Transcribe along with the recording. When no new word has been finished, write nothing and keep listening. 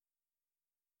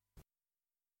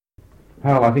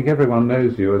Hal, I think everyone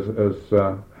knows you as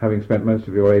having spent most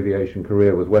of your aviation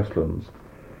career with Westlands,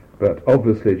 but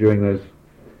obviously during those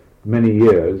many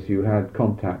years you had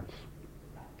contacts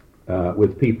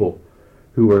with people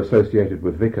who were associated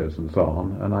with Vickers and so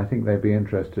on, and I think they'd be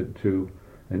interested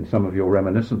in some of your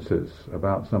reminiscences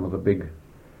about some of the big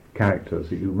characters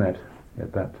that you met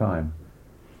at that time.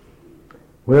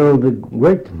 Well, the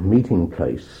great meeting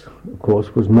place, of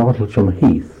course, was Martlesham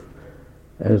Heath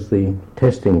as the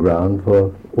testing ground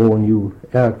for all new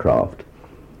aircraft.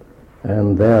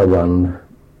 And there one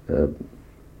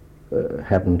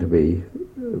happened to be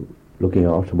looking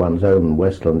after one's own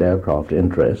Westland aircraft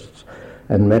interests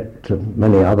and met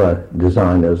many other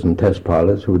designers and test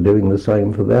pilots who were doing the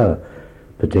same for their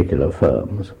particular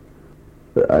firms.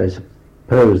 I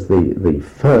suppose the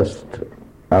first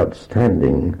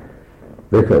outstanding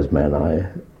Vickers man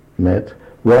I met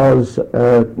was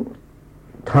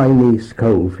Tiny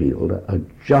Schofield, a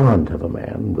giant of a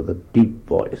man with a deep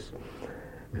voice,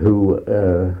 who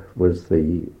was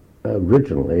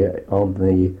originally on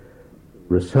the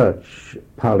research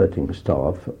piloting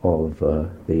staff of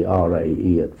the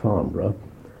RAE at Farnborough,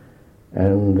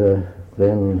 and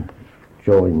then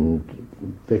joined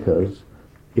Vickers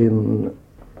in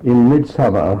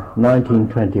midsummer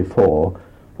 1924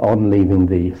 on leaving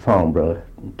the Farnborough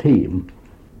team.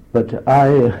 But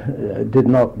I did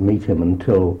not meet him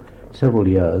until several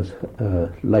years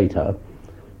later,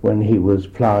 when he was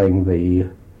flying the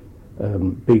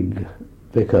big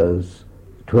Vickers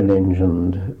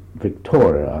twin-engined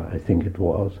Victoria, I think it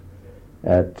was,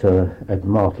 at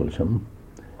Martlesham.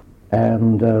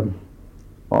 And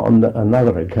on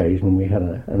another occasion we had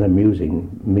an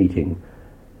amusing meeting,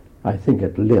 I think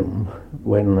at Lymm,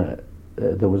 when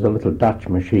there was a little Dutch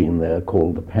machine there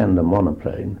called the Panda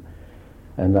monoplane,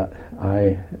 and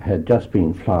I had just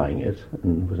been flying it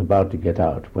and was about to get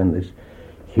out when this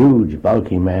huge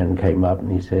bulky man came up and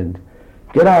he said,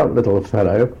 "Get out, little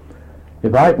fellow.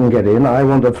 If I can get in, I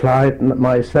want to fly it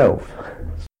myself."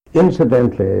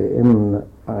 Incidentally,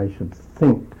 I should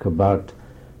think about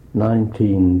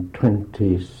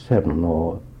 1927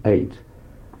 or 8,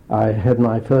 I had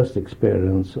my first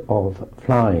experience of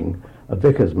flying a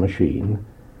Vickers machine,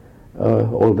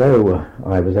 although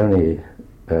I was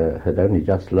had only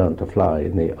just learned to fly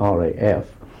in the RAF.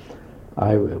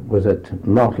 I was at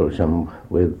Martlesham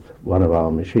with one of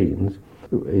our machines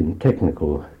in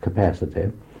technical capacity,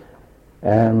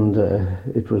 and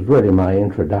it was really my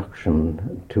introduction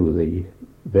to the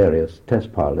various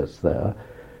test pilots there,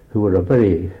 who were a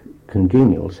very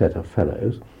congenial set of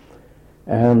fellows,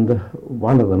 and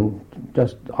one of them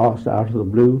just asked out of the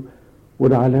blue,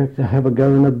 would I like to have a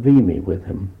go in a Vimy with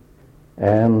him?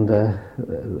 And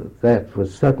that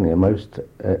was certainly a most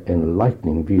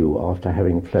enlightening view after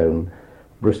having flown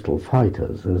Bristol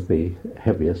fighters as the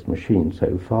heaviest machine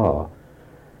so far.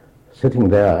 Sitting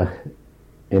there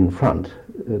in front,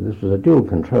 this was a dual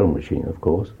control machine, of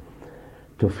course,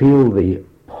 to feel the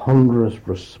ponderous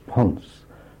response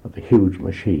of a huge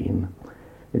machine.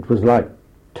 It was like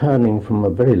turning from a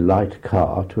very light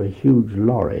car to a huge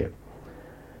lorry.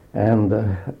 And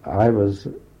I was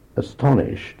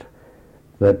astonished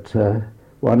that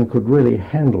one could really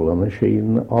handle a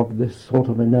machine of this sort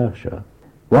of inertia.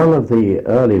 One of the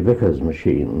early Vickers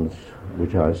machines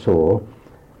which I saw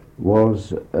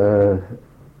was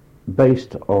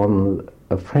based on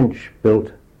a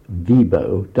French-built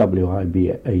Wibault,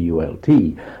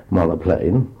 W-I-B-A-U-L-T,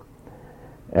 monoplane,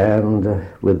 and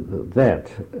with that,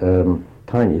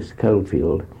 Tiny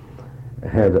Schofield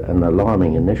had an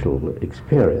alarming initial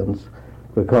experience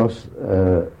because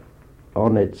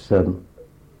on its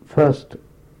first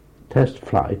test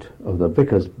flight of the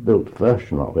Vickers-built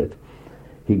version of it,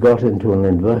 he got into an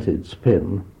inverted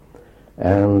spin,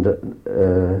 and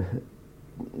it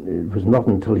was not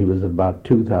until he was at about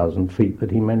 2,000 feet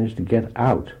that he managed to get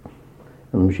out,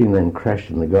 and the machine then crashed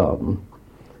in the garden,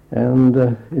 and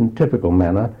in typical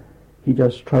manner he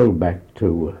just strolled back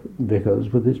to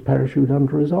Vickers with his parachute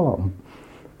under his arm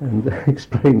and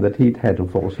explained that he'd had a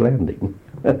false landing.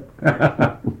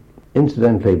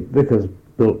 Incidentally, Vickers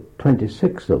built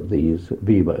 26 of these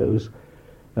Wibaults,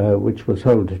 which were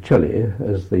sold to Chile,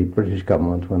 as the British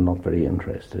government were not very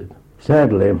interested.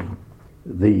 Sadly,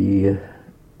 the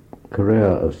career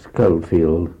of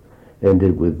Schofield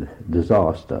ended with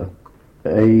disaster.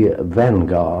 A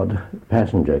Vanguard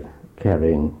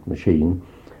passenger-carrying machine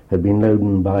had been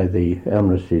loaned by the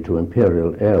Embassy to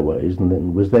Imperial Airways and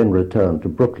then was returned to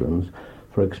Brooklands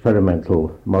for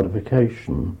experimental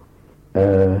modification,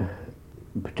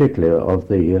 particularly of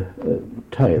the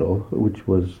tail, which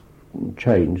was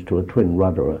changed to a twin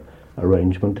rudder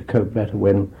arrangement to cope better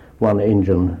when one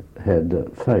engine had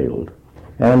failed.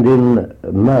 And in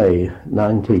May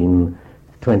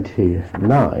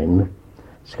 1929,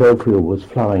 Schofield was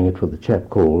flying it with a chap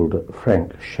called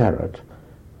Frank Sharratt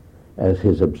as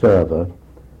his observer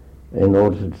in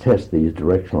order to test these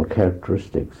directional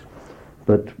characteristics.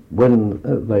 But when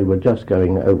they were just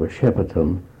going over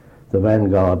Shepperton, the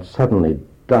Vanguard suddenly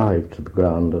dived to the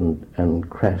ground and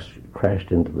crashed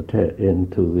into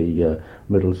the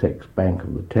Middlesex bank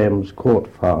of the Thames, caught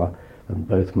fire, and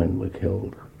both men were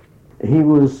killed. He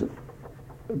was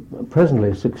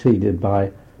presently succeeded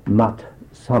by Mutt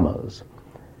Summers,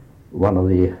 one of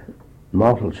the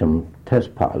Martlesham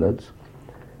test pilots,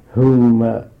 whom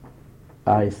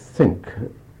I think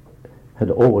had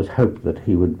always hoped that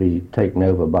he would be taken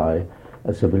over by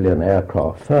a civilian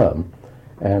aircraft firm,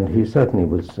 and he certainly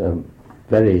was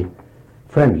very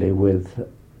friendly with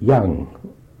young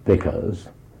Vickers.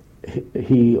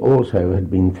 He also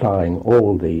had been flying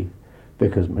all the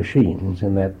Vickers machines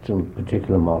in that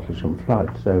particular Martlesham flight,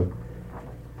 so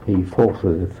he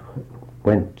forthwith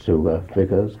went to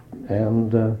Vickers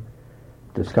and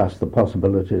discussed the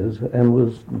possibilities and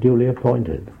was duly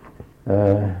appointed.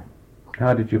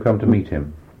 How did you come to meet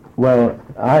him? Well,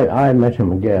 I met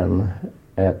him again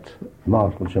at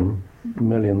Martlesham,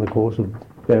 merely in the course of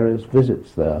various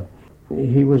visits there.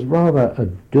 He was rather a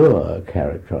dour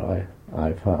character,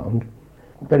 I found,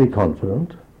 very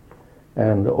confident,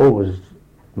 and always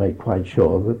made quite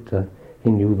sure that he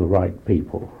knew the right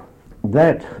people.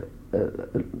 That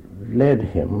led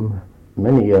him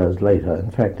many years later, in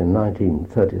fact in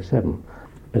 1937,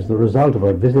 as the result of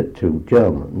a visit to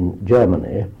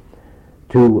Germany,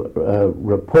 to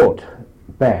report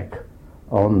back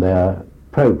on their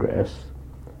progress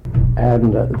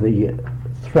and the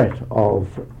threat of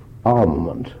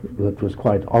armament that was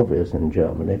quite obvious in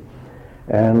Germany.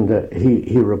 And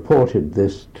he reported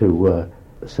this to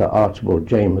Sir Archibald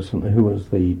Jameson, who was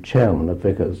the chairman of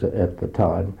Vickers at the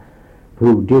time,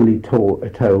 who duly told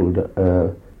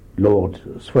Lord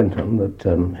Swinton that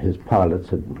his pilots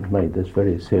had made this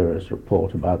very serious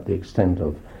report about the extent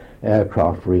of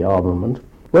aircraft rearmament,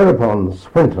 whereupon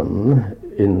Swinton,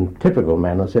 in typical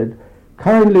manner, said,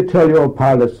 "Kindly tell your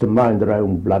pilots to mind their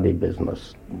own bloody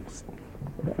business,"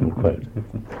 unquote.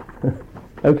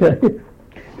 Okay.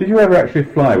 Did you ever actually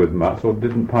fly with Mutt, or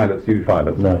didn't pilots use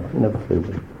pilots? No, never flew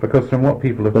with him. Because from what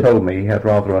people have told me, he had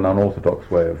rather an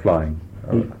unorthodox way of flying.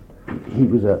 He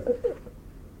was a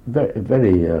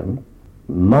very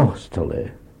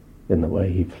masterly in the way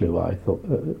he flew, I thought.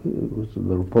 It was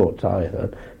the reports I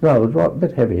heard. No, it was a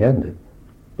bit heavy-handed,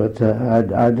 but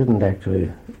I didn't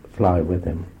actually fly with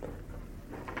him.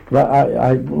 But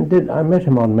I met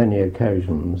him on many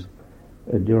occasions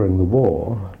during the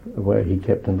war, where he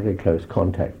kept in very close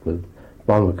contact with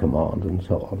Bomber Command and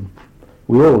so on.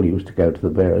 We all used to go to the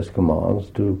various commands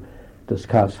to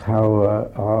discuss how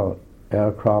our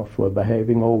aircraft were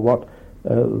behaving or what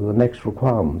the next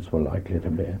requirements were likely to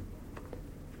be.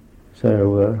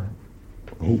 So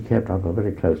he kept up a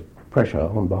very close pressure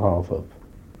on behalf of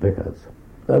Vickers.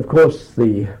 Of course,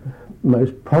 the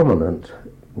most prominent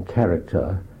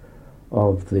character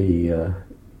of the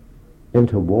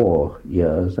interwar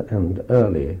years and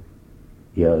early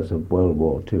years of World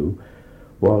War II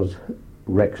was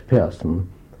Rex Pearson,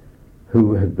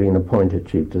 who had been appointed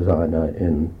chief designer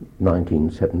in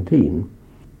 1917.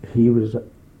 He was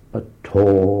a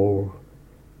tall,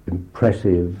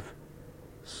 impressive,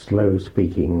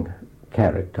 slow-speaking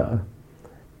character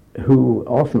who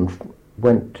often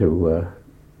went to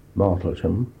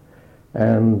Martlesham,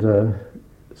 and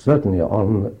certainly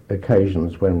on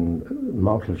occasions when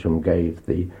Martlesham gave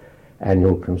the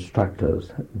annual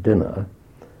constructors' dinner,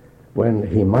 when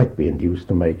he might be induced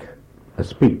to make a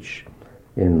speech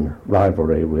in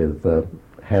rivalry with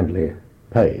Handley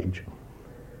Page.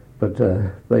 But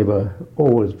they were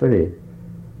always very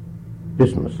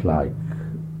businesslike,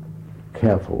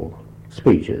 careful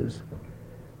speeches,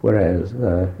 whereas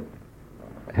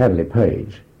Handley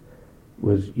Page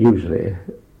was usually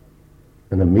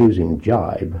an amusing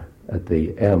jibe at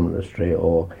the Air Ministry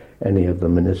or any of the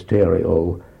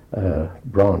ministerial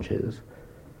branches,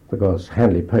 because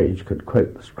Handley Page could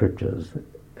quote the scriptures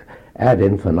ad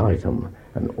infinitum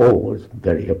and always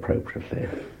very appropriately.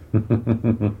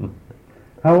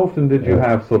 How often did you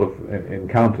have sort of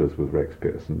encounters with Rex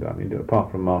Pearson? I mean,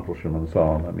 apart from Martlesham and so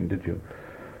on, I mean, did you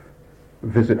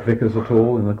visit Vickers at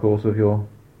all in the course of your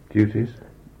duties?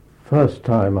 First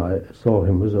time I saw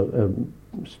him was a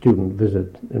student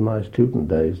visit in my student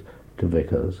days to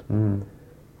Vickers,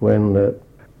 when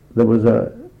there was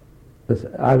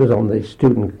I was on the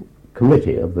student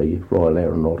committee of the Royal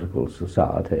Aeronautical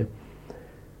Society,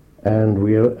 and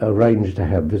we arranged to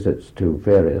have visits to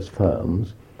various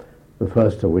firms, the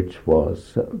first of which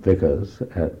was Vickers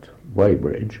at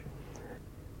Weybridge.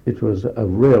 It was a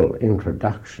real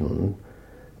introduction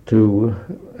to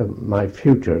my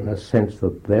future, in a sense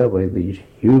that there were these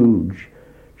huge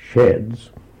sheds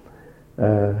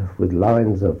with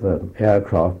lines of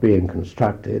aircraft being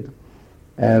constructed,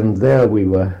 and there we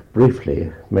were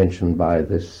briefly mentioned by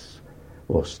this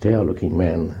austere-looking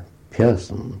man,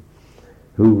 Pearson,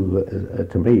 who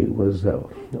to me was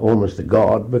almost a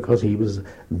god, because he was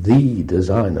the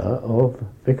designer of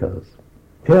Vickers.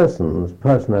 Pearson's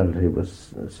personality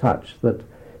was such that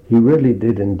he really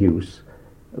did induce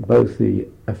both the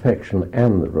affection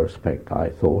and the respect, I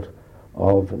thought,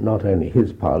 of not only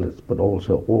his pilots but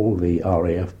also all the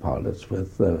RAF pilots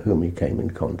with whom he came in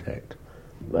contact.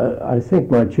 I think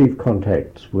my chief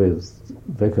contacts with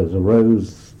Vickers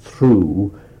arose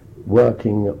through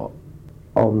working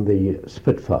on the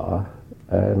Spitfire,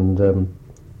 and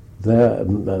there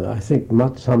I think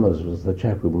Mutt Summers was the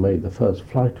chap who made the first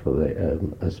flight for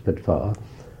the Spitfire,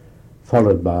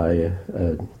 followed by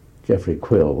Geoffrey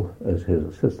Quill as his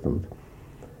assistant.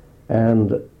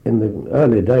 And in the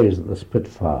early days of the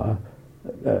Spitfire,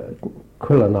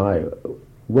 Quill and I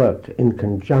worked in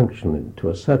conjunction to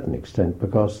a certain extent,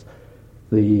 because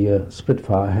the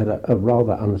Spitfire had a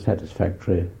rather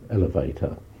unsatisfactory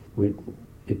elevator.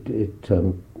 It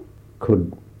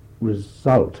could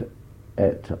result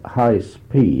at high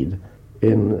speed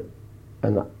in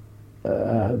a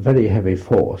very heavy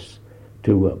force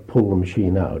to pull the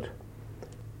machine out.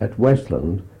 At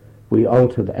Westland, we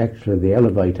altered actually the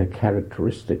elevator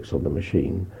characteristics of the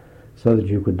machine so that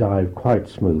you could dive quite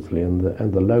smoothly, and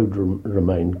the load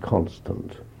remained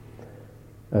constant.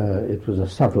 It was a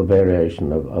subtle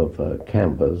variation of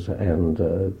cambers and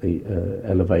the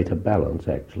elevator balance,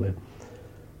 actually.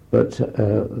 But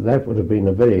that would have been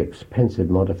a very expensive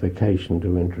modification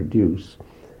to introduce.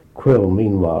 Quill,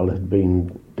 meanwhile, had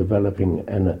been developing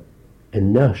an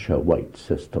inertia weight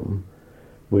system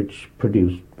which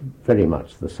produced very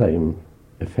much the same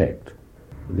effect.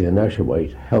 The inertia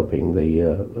weight helping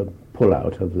the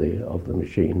pull-out of the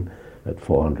machine at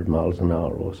 400 miles an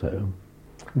hour or so.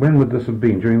 When would this have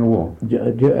been? During the war?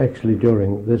 Actually,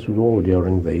 this was all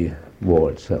during the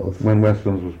war itself. When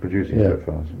Westlands was producing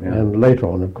Spitfires. Yeah. And later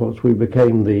on, of course, we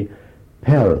became the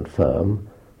parent firm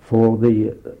for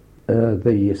the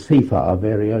Seafire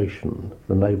variation,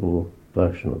 the naval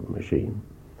version of the machine.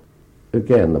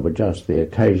 Again, there were just the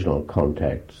occasional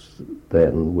contacts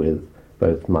then with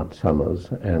both Mutt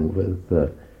Summers and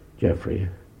with Geoffrey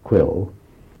Quill.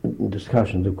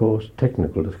 Discussions, of course,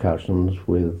 technical discussions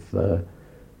with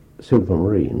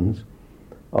Supermarines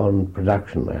on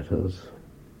production matters.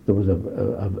 There was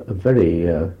a very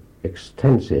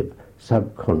extensive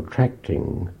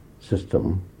subcontracting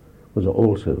system was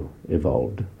also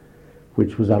evolved,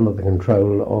 which was under the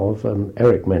control of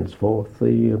Eric Mensforth,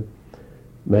 the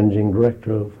managing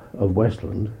director of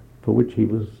Westland, for which he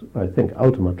was, I think,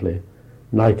 ultimately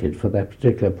knighted for that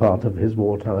particular part of his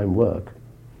wartime work.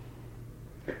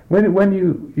 When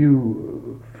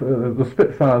the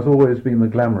Spitfire's always been the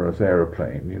glamorous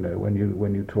aeroplane. You know, when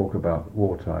you talk about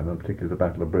wartime, and particularly the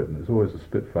Battle of Britain, it's always the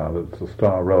Spitfire that's the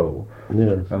star role.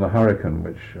 Yes. And the Hurricane,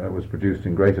 which was produced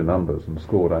in greater numbers and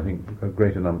scored, I think, a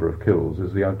greater number of kills,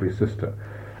 is the ugly sister.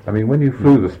 I mean, when you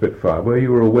flew the Spitfire, were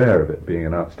you aware of it being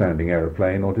an outstanding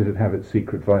aeroplane, or did it have its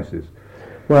secret vices?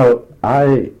 Well,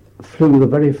 I flew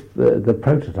the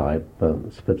prototype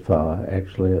Spitfire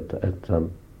actually at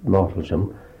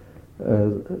Martlesham.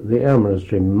 The Air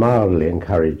Ministry mildly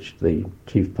encouraged the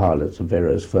chief pilots of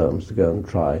various firms to go and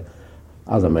try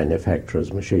other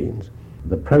manufacturers' machines.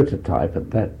 The prototype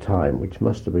at that time, which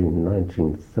must have been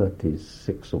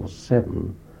 1936 or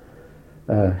 7,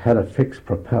 had a fixed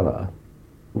propeller.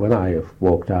 When I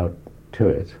walked out to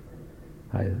it,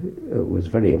 I was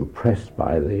very impressed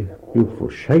by the beautiful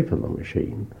shape of the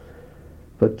machine.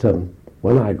 But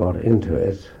when I got into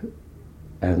it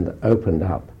and opened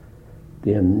up,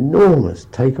 the enormous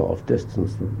takeoff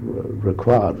distance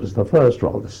required was the first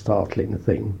rather startling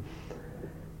thing.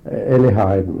 Anyhow,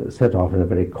 I set off in a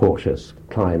very cautious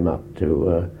climb up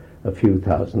to a few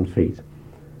thousand feet,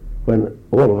 when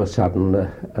all of a sudden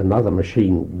another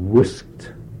machine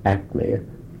whisked at me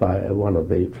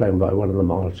flown by one of the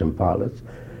Martlesham pilots,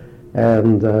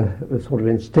 and sort of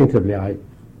instinctively I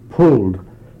pulled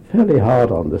fairly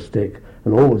hard on the stick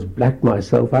and almost blacked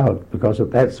myself out, because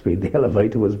at that speed the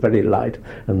elevator was very light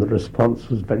and the response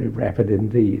was very rapid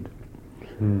indeed.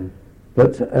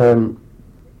 But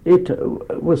it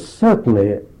was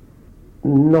certainly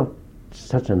not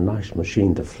such a nice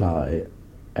machine to fly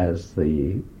as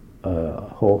the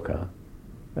Hawker.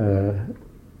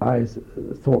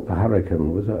 thought the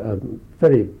Hurricane was a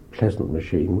very pleasant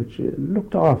machine which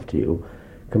looked after you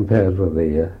compared with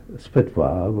the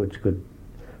Spitfire, which could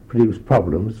produce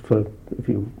problems for if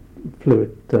you flew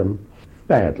it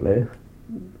badly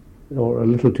or a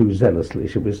little too zealously,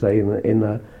 should we say,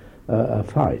 in a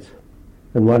fight.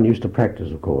 And one used to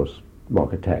practice, of course,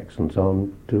 mock attacks and so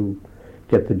on to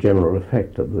get the general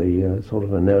effect of the sort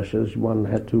of inertias one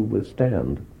had to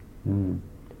withstand. Mm.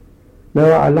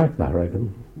 No, I liked the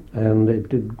Hurricane, and it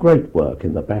did great work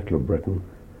in the Battle of Britain.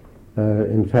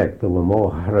 In fact, there were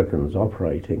more Hurricanes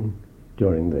operating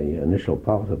during the initial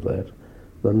part of that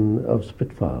than of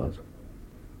Spitfires.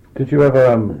 Did you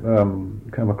ever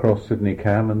come across Sidney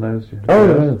Cam in those years?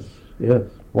 Oh, yes.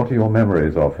 What are your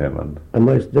memories of him? And A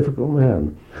most difficult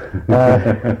man.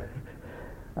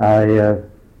 I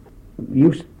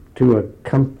used to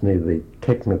accompany the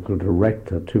technical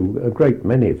director to a great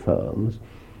many firms,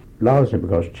 largely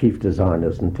because chief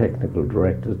designers and technical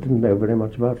directors didn't know very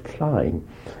much about flying.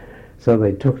 So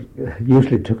they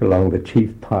usually took along the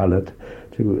chief pilot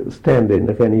to stand in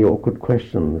if any awkward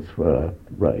questions were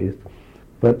raised.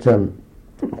 But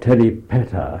Teddy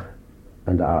Petter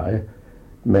and I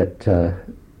met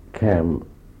Cam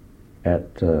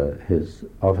at his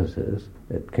offices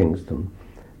at Kingston,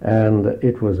 and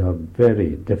it was a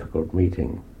very difficult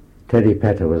meeting. Teddy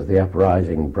Petter was the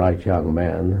uprising, bright young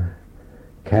man.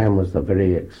 Cam was the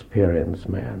very experienced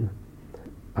man.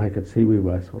 I could see we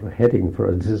were sort of heading for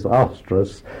a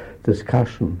disastrous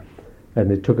discussion,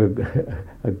 and it took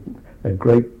a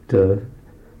great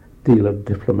deal of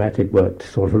diplomatic work to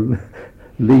sort of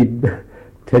lead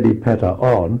Teddy Petter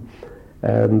on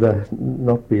and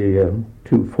not be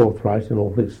too forthright in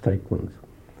all his statements.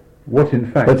 what,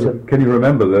 in fact, can you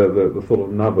remember the sort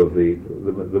of nub of the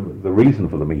reason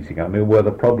for the meeting? I mean, were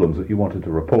the problems that you wanted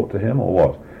to report to him, or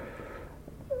what?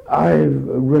 I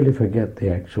really forget the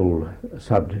actual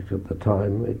subject at the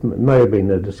time. It may have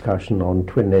been a discussion on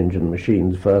twin-engine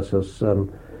machines versus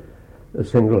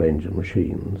single-engine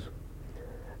machines.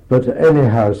 But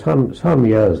anyhow, some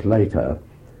years later,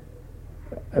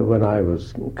 when I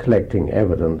was collecting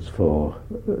evidence for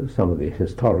some of the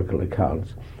historical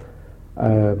accounts,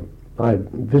 I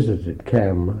visited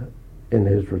Cam in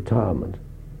his retirement,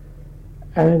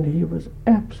 and he was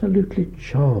absolutely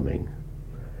charming.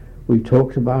 We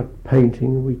talked about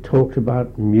painting, we talked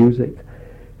about music.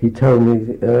 He told me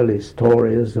the early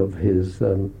stories of his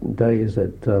days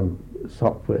at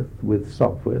Sopwith,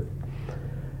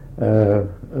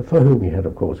 for whom he had,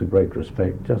 of course, a great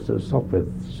respect, just as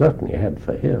Sopwith certainly had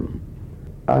for him.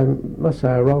 I must say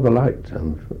I rather liked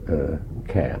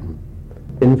Cam.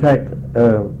 In fact,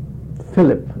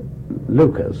 Philip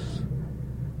Lucas,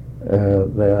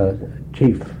 their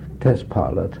chief test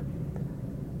pilot,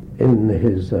 in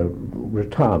his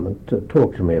retirement,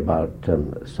 talked to me about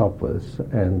Sopwith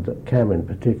and Cam in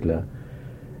particular,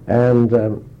 and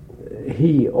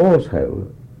he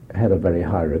also had a very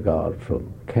high regard for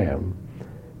Cam.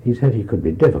 He said he could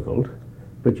be difficult,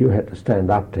 but you had to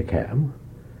stand up to Cam,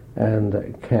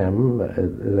 and Cam,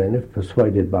 then if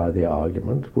persuaded by the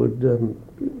argument, would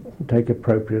take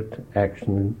appropriate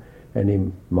action in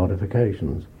any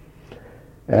modifications.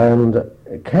 And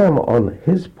Cam, on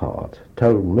his part,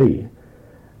 told me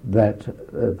that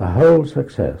the whole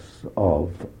success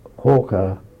of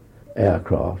Hawker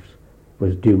aircraft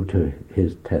was due to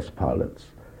his test pilots.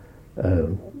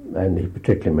 And he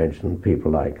particularly mentioned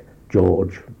people like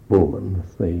George Bowman,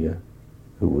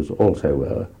 who was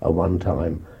also a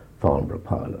one-time Farnborough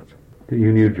pilot.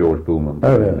 You knew George Bowman?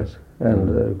 Oh, yes. And,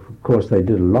 of course, they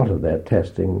did a lot of their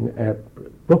testing at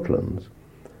Brooklands,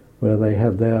 where they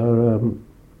had their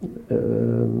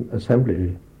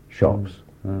assembly shops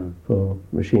for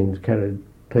machines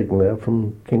taken there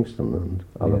from Kingston and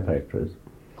other factories.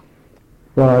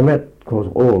 Well, I met, of course,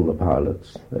 all the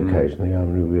pilots occasionally. I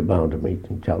mean, we were bound to meet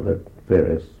each other at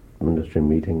various ministry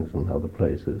meetings and other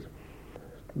places.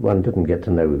 One didn't get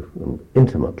to know them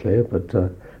intimately,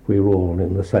 but we were all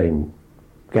in the same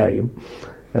game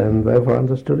and therefore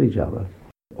understood each other.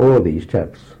 All these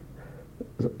chaps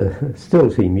still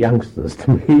seem youngsters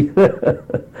to me.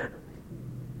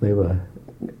 They were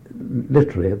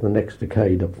literally the next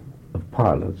decade of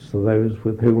pilots to those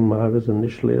with whom I was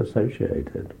initially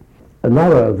associated.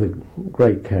 Another of the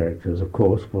great characters, of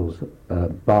course, was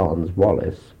Barnes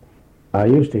Wallis. I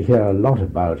used to hear a lot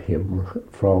about him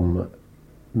from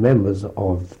members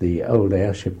of the old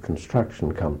airship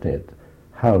construction company at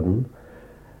Howden,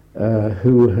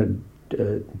 who had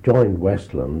joined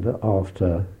Westland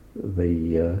after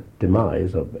the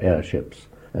demise of airships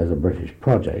as a British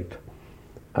project.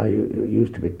 I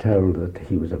used to be told that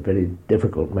he was a very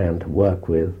difficult man to work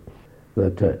with,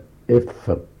 that if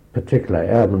a particular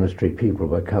Air Ministry people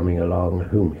were coming along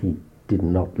whom he did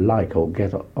not like or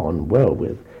get on well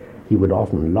with, he would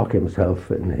often lock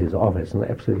himself in his office and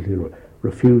absolutely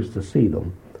refuse to see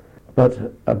them.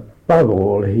 But above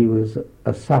all, he was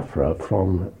a sufferer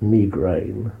from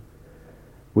migraine,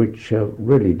 which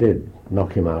really did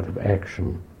knock him out of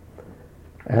action.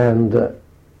 And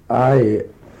I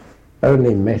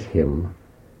only met him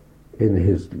in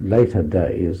his later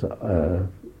days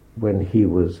when he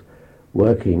was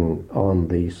working on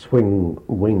the Swing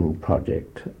Wing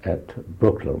project at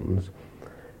Brooklands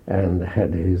and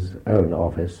had his own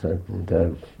office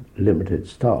and limited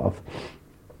staff.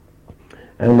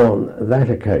 And on that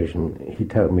occasion, he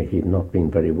told me he'd not been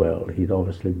very well. He'd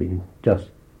obviously been just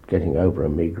getting over a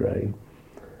migraine.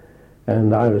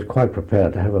 And I was quite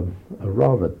prepared to have a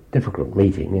rather difficult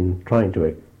meeting in trying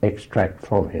to extract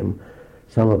from him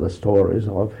some of the stories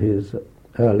of his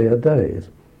earlier days.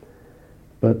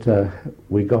 But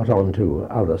we got on to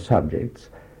other subjects,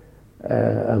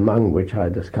 among which I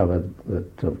discovered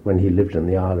that when he lived in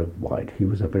the Isle of Wight, he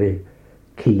was a very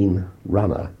keen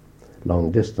runner,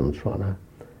 long-distance runner.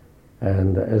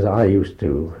 And as I used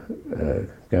to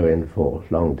go in for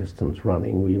long-distance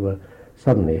running, we were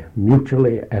suddenly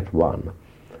mutually at one.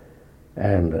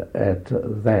 And at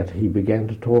that, he began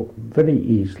to talk very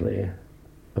easily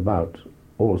about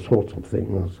all sorts of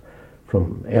things,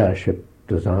 from airship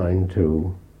design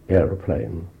to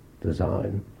aeroplane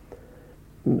design.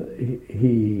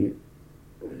 He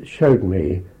showed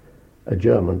me a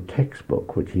German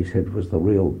textbook, which he said was the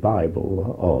real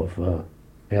Bible of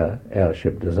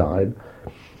airship design,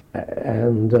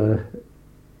 and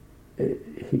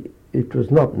it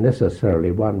was not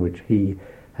necessarily one which he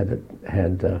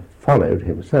had followed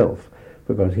himself,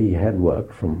 because he had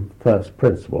worked from first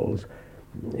principles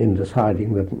in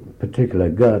deciding the particular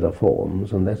girder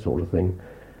forms and that sort of thing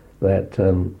that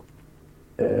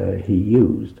he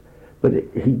used. But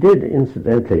he did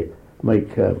incidentally make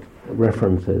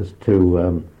references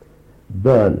to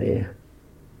Burney,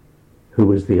 who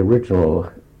was the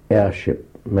original airship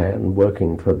man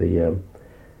working for the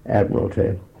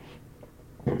Admiralty,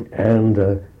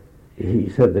 and he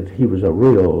said that he was a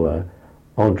real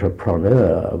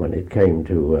entrepreneur when it came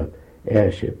to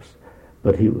airships,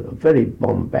 but he was a very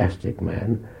bombastic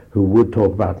man who would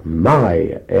talk about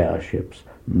my airships,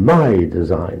 my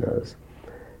designers,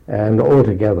 and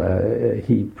altogether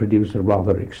he produced a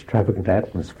rather extravagant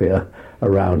atmosphere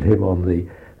around him on the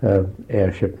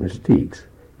airship Mystiques.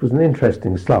 It was an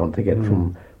interesting slant to get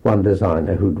from one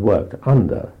designer who'd worked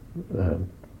under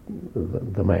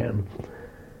the man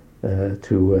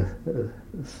to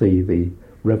see the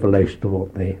revelation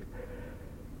of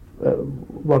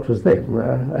what was then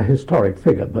a historic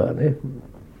figure, Burney.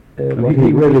 What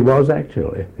he really was,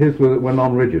 actually. His were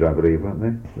non-rigid, I believe, weren't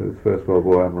they? The First World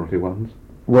War Admiralty ones.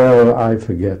 Well, I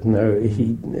forget. No,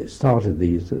 he started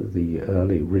the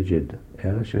early rigid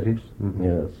airships. Mm-hmm.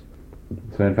 Yes.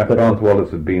 So in fact, Barnes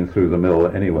Wallis had been through the mill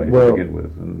anyway to begin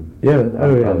with, and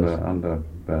under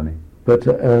Burney. But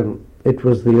it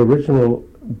was the original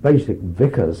Basic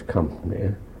Vickers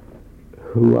company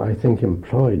who I think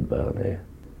employed Burney.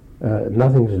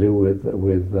 Nothing to do with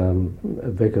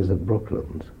Vickers at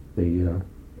Brooklands, the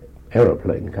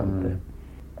aeroplane company.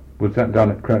 Was that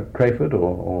done at Crayford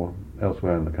or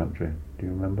elsewhere in the country? Do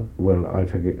you remember? Well, I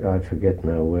forget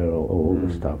now where all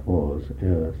the stuff was.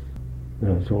 Yes.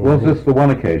 Was this the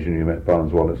one occasion you met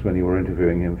Barnes Wallis, when you were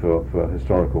interviewing him for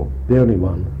historical? The only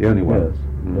one. The only one? Yes,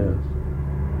 yes.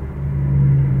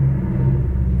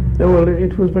 No, well,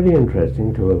 it was very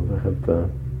interesting to have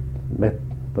met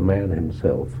the man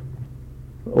himself.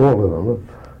 All of them have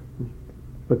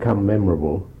become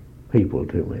memorable people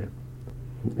to me,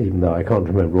 even though I can't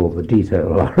remember all the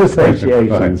detail of our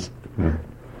associations. Right. Yeah.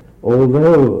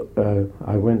 Although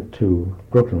I went to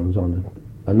Brooklands on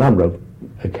a number of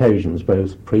occasions,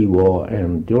 both pre-war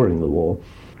and during the war,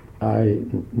 I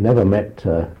never met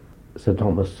Sir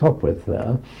Thomas Sopwith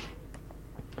there,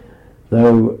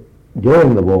 though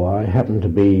during the war I happened to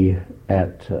be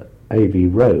at A.V.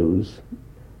 Rose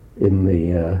in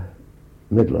the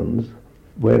Midlands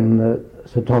when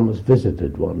Sir Thomas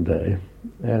visited one day,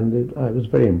 and I was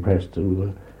very impressed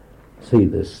to see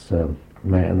this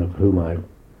man of whom I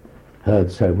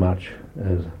heard so much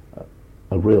as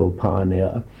a real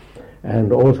pioneer,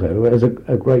 and also as a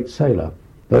great sailor.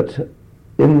 But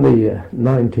in the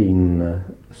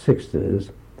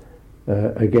 1960s,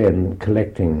 again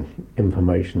collecting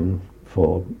information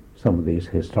for some of these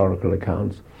historical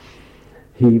accounts,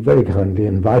 he very kindly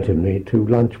invited me to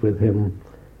lunch with him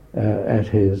at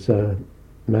his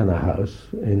manor house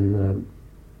in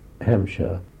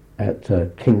Hampshire at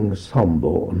King's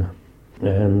Somborne.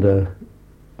 And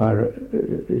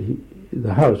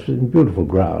the house was in beautiful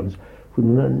grounds with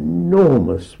an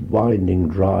enormous winding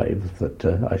drive that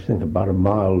I think about a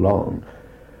mile long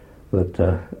that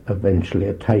eventually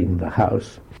attained the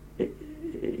house.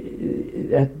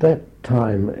 At that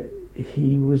time,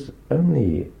 he was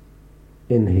only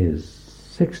in his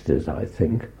 60s, I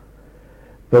think,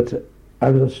 but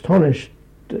I was astonished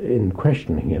in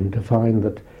questioning him to find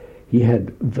that he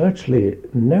had virtually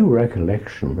no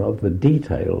recollection of the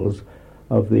details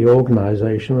of the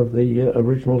organisation of the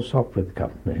original Sopwith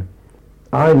Company.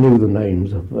 I knew the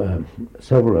names of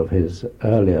several of his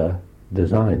earlier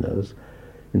designers,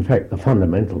 in fact the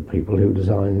fundamental people who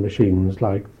designed machines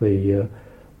like the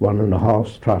 1.5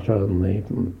 strutter and the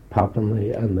pup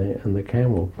and the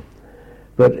camel.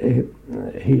 But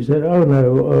he said, oh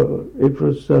no, it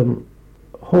was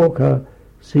Hawker,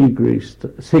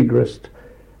 Segrist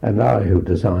and I who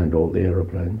designed all the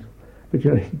aeroplanes. But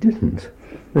you know, he didn't.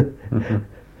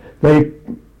 The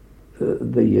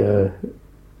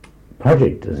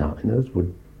project designers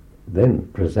would then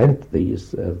present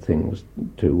these things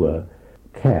to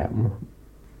CAM,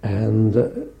 and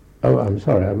oh, I'm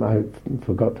sorry, I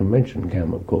forgot to mention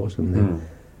CAM, of course, in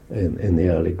the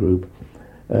early group.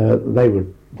 They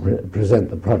would present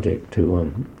the project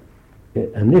to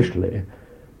initially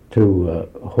to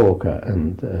Hawker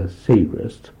and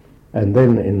Segrist, and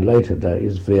then in later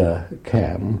days via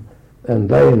CAM, and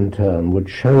they in turn would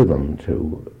show them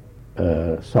to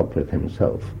Sopwith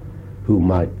himself, who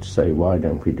might say, why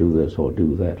don't we do this or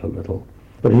do that a little.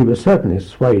 But he was certainly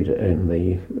swayed in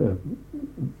the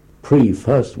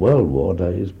pre-First World War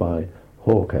days by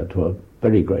Hawker to a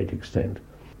very great extent.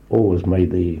 Always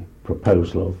made the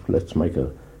proposal of, let's make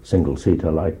a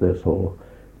single-seater like this, or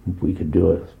we could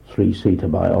do a 3-seater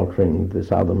by altering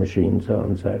this other machine, so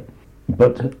and so.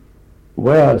 But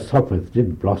where Sopwith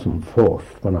did blossom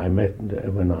forth when I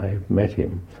met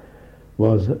him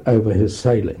was over his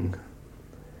sailing.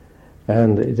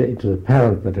 And it was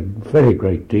apparent that a very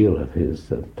great deal of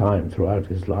his time throughout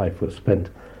his life was spent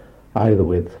either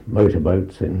with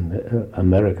motorboats in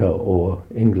America or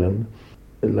England,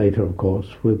 later, of course,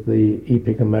 with the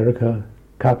Epic America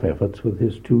Cup efforts with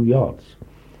his 2 yachts.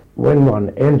 When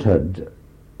one entered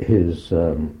his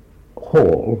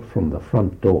hall from the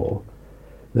front door,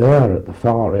 there at the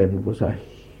far end was a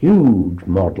huge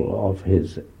model of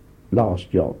his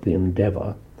last yacht, the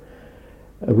Endeavour,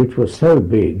 which was so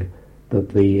big that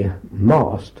the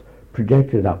mast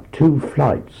projected up 2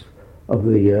 flights of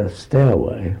the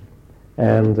stairway,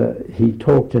 and he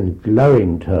talked in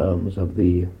glowing terms of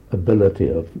the ability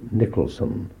of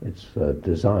Nicholson, its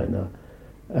designer,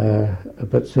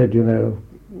 but said, you know,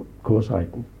 of course I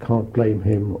can't blame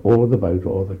him or the boat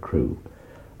or the crew.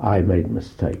 I made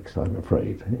mistakes, I'm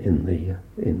afraid,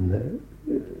 in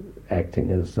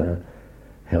acting as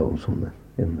helmsman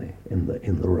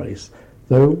in the race.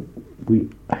 Though we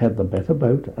had the better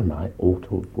boat, and I ought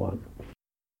to have won.